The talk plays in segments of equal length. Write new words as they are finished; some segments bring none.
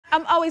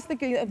I'm always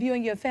thinking of you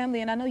and your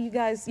family, and I know you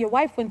guys, your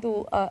wife went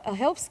through a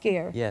health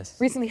scare. Yes.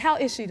 Recently. How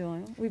is she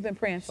doing? We've been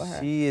praying for her.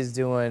 She is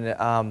doing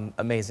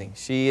amazing.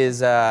 She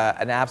is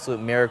an absolute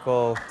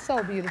miracle.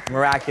 So beautiful.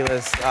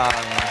 Miraculous.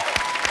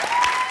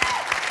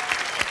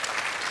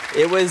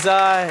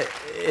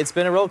 It's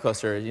been a roller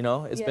coaster, you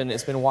know?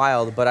 It's been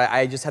wild, but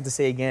I just have to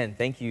say again,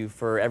 thank you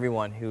for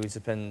everyone who's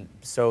been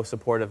so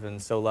supportive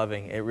and so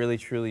loving. It really,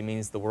 truly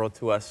means the world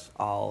to us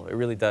all. It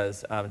really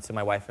does, to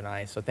my wife and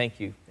I. So thank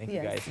you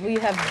you guys. We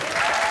have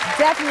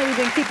definitely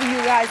been keeping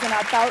you guys in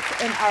our thoughts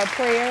and our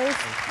prayers.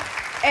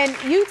 And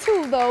you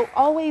two, though,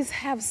 always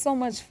have so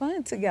much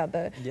fun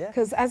together. Yeah.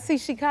 Because I see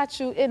she caught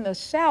you in the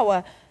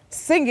shower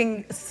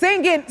singing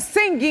down.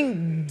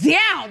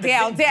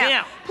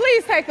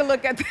 Please take a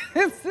look at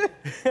this.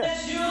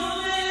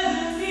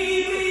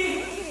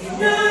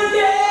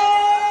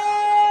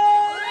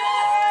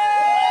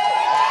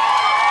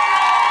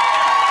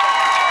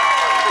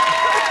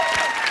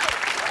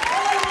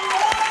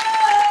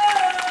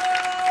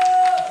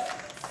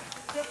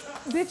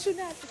 Did you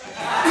not?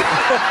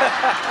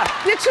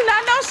 Did you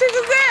not know she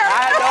was there? I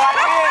had no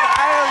idea.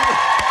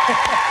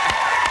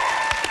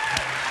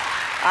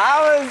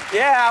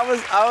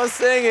 I was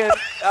singing.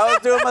 I was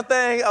doing my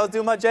thing. I was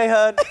doing my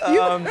J-Hud.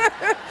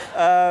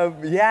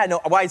 Yeah,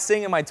 no, well, I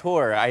sing in my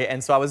tour,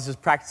 and so I was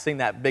just practicing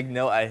that big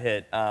note I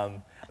hit.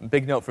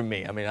 Big note from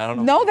me. I mean, I don't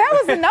know. No, that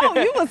was a note.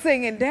 You were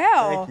singing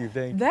down.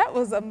 Thank you. That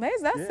was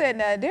amazing. I said,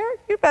 now, Derek,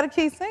 you better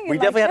keep singing. We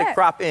definitely had to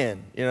crop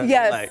in, you know?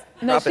 Yes. Like,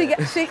 no,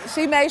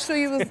 she made sure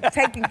you was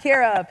taken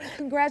care of.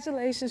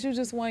 Congratulations, you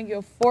just won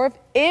your 4th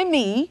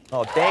Emmy.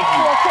 Oh, thank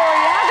you. For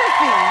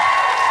choreography.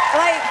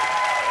 Like,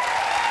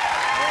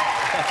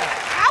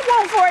 I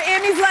won 4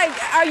 Emmys. Like,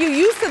 are you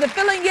used to the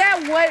feeling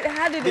yet?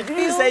 How did it feel? Did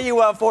you just say you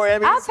won 4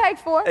 Emmys? I'll take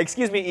 4.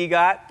 Excuse me,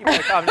 EGOT. You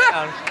better calm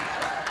down.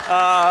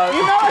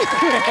 You know,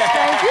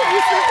 thank you. You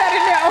sit that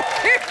in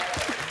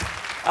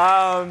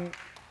there.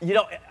 You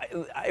know,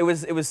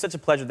 it was such a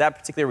pleasure. That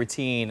particular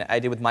routine I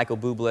did with Michael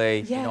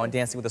Bublé, you know, on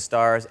Dancing with the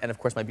Stars, and of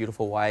course my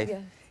beautiful wife,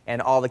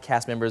 and all the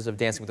cast members of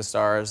Dancing with the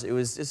Stars. It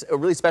was just a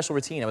really special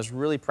routine. I was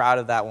really proud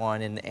of that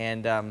one,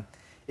 and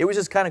it was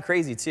just kind of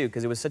crazy too,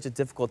 because it was such a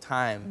difficult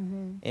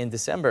time in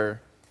December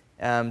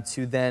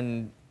to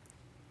then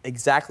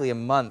exactly a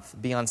month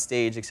be on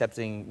stage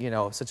accepting, you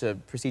know, such a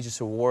prestigious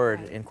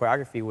award in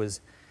choreography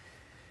was.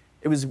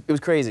 It was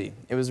crazy.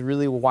 It was a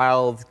really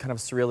wild, kind of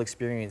surreal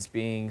experience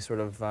being sort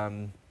of,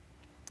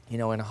 you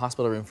know, in a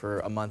hospital room for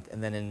a month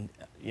and then in,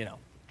 you know,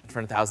 in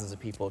front of thousands of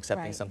people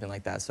accepting something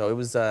like that. So it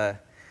was a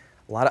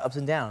lot of ups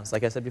and downs,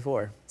 like I said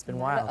before. It's been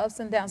wild. A lot of ups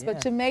and downs,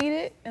 but you made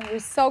it, and we're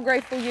so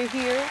grateful you're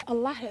here. A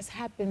lot has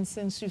happened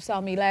since you saw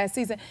me last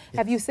season.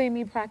 Have you seen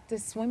me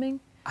practice swimming?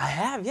 I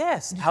have,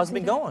 yes. How's it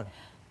been going?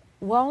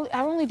 Well,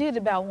 I only did it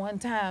about 1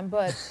 time,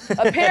 but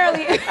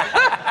apparently,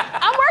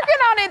 I'm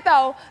working on it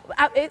though.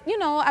 You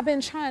know, I've been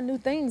trying new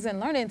things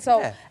and learning.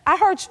 So I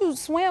heard you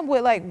swim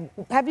with, like,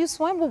 have you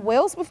swum with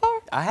whales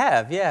before? I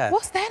have, yeah.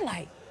 What's that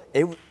like?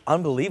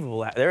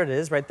 Unbelievable. There it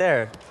is, right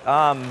there.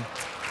 Yeah,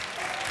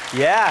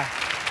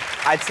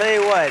 I tell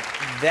you what,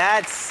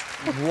 that's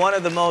one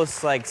of the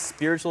most, like,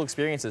 spiritual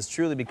experiences,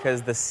 truly,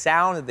 because the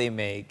sound that they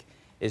make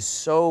is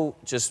so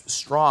just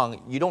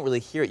strong. You don't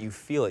really hear it, you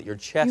feel it. Your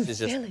chest is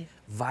just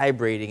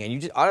vibrating, and you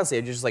just, honestly,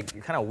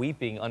 you're kind of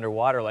weeping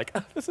underwater, like,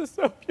 oh, this is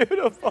so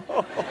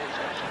beautiful.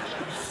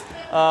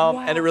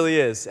 And it really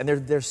is. And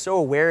they're so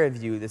aware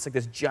of you. It's like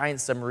this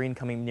giant submarine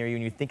coming near you,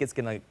 and you think it's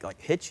gonna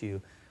like hit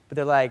you, but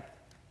they're like,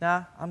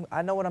 nah,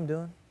 I know what I'm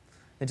doing.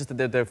 And just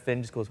their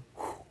fin just goes.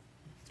 Whew.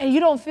 And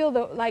you don't feel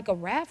like a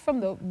raft from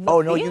the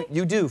oh no,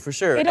 you do for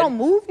sure. It don't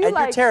move you, and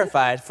like, you're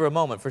terrified for a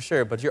moment for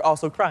sure, but you're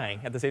also crying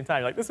at the same time.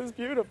 You're like, this is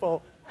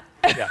beautiful.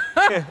 Yeah.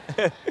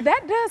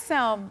 That does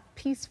sound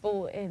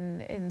peaceful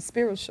and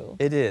spiritual.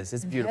 It is.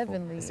 It's beautiful.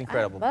 Heavenly. It's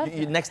incredible.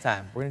 Next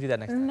time. We're going to do that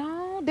next time.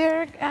 No,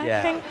 Derek,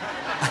 I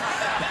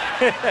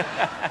can't.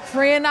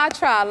 Friend, I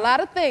try a lot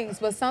of things,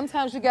 but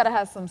sometimes you got to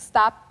have some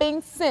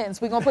stopping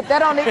sense. We're going to put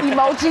that on the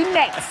emoji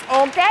next,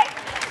 okay?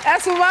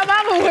 That's what my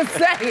mama would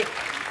say.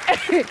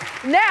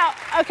 Now,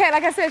 okay,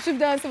 like I said, you've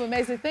done some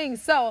amazing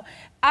things. So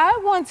I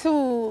want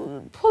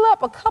to pull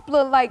up a couple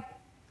of, like,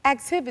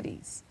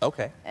 activities.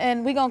 Okay.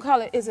 And we're gonna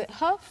call it, is it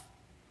Hough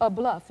or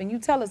Bluff? And you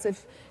tell us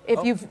if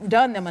you've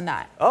done them or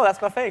not. Oh,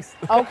 that's my face.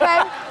 Okay?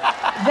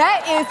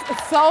 That is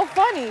so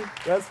funny.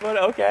 That's funny,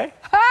 okay.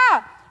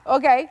 Ha!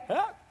 Okay.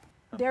 Ha.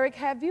 Derek,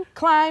 have you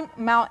climbed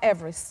Mount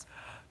Everest?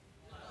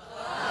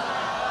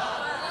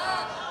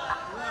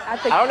 I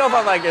don't know if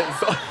I'm like it.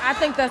 So. I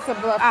think that's a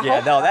bluff.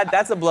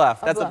 That's a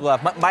bluff. That's a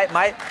bluff.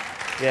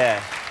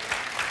 Yeah.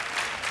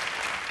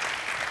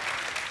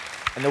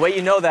 And the way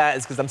you know that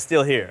is because I'm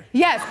still here.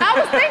 Yes, I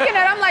was thinking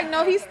that. I'm like,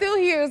 no, he's still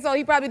here, so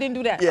he probably didn't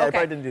do that. Yeah, he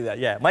probably didn't do that,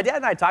 yeah. My dad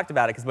and I talked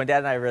about it, because my dad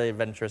and I are really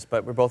adventurous,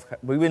 but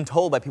we've been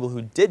told by people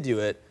who did do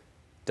it,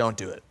 don't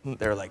do it.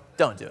 They were like,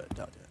 don't do it,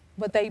 don't do it.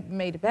 But they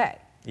made it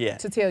back. Yeah.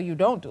 To tell you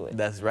don't do it.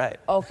 That's right.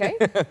 Okay.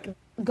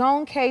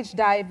 Gone cage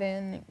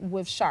diving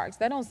with sharks.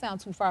 That don't sound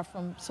too far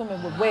from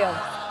swimming with whales.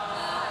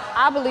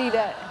 I believe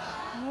that.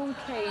 Gone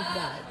cage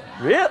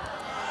diving. Really?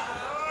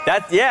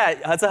 That's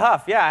a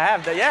Hough. Yeah, I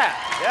have that.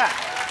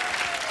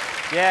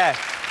 Yeah.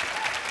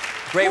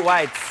 Great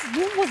whites.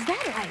 What was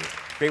that like?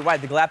 Great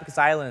white, the Galapagos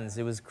Islands,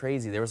 it was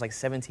crazy. There was like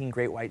 17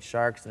 great white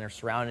sharks and they're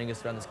surrounding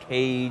us around this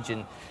cage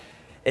and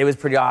it was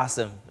pretty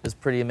awesome. It was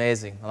pretty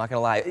amazing, I'm not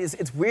gonna lie.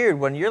 It's weird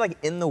when you're like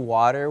in the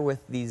water with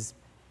these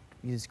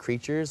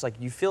creatures, like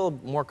you feel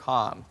more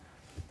calm.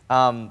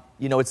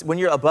 You know, it's when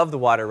you're above the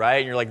water, right?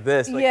 And you're like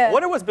this, like, I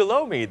wonder what's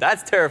below me.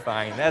 That's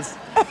terrifying, that's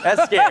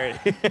scary.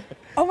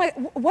 Oh my,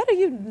 what are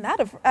you not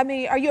afraid? I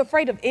mean, are you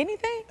afraid of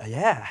anything?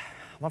 Yeah,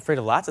 I'm afraid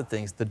of lots of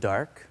things. The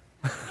dark.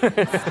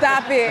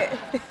 Stop it.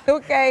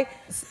 Okay,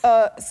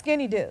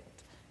 skinny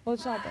dipped. What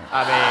y'all think?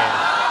 I mean,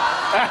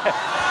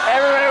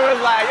 everybody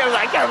was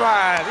like, come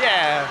on,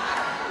 yeah.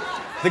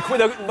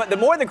 But the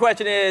more the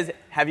question is,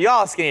 have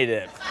y'all skinny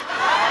dipped?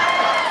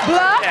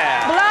 Bluff?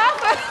 Yeah. Bluff?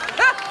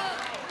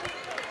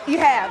 You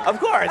have. Of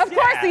course. Of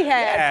course he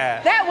has.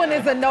 Yeah. That one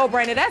is a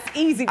no-brainer. That's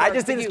easy work I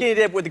just didn't skinny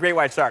dip with the great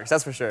white sharks,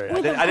 that's for sure.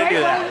 I didn't do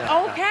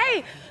that.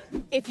 Okay.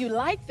 If you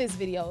like this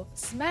video,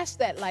 smash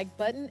that like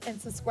button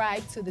and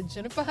subscribe to the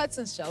Jennifer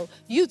Hudson Show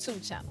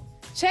YouTube channel.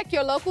 Check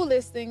your local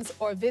listings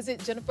or visit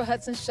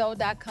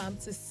jenniferhudsonshow.com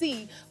to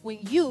see when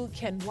you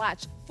can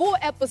watch full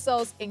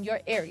episodes in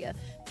your area.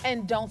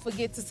 And don't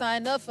forget to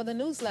sign up for the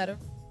newsletter.